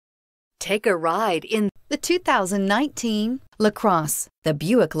Take a ride in the 2019 LaCrosse. The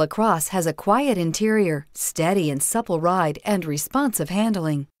Buick LaCrosse has a quiet interior, steady and supple ride, and responsive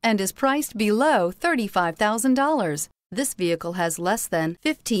handling, and is priced below $35,000. This vehicle has less than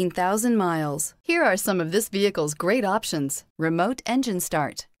 15,000 miles. Here are some of this vehicle's great options: remote engine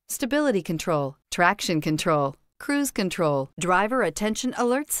start, stability control, traction control, cruise control, driver attention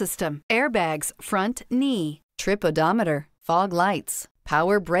alert system, airbags, front knee, trip odometer, fog lights,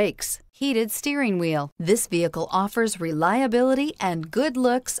 power brakes, heated steering wheel. This vehicle offers reliability and good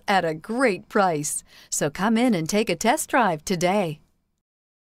looks at a great price. So come in and take a test drive today.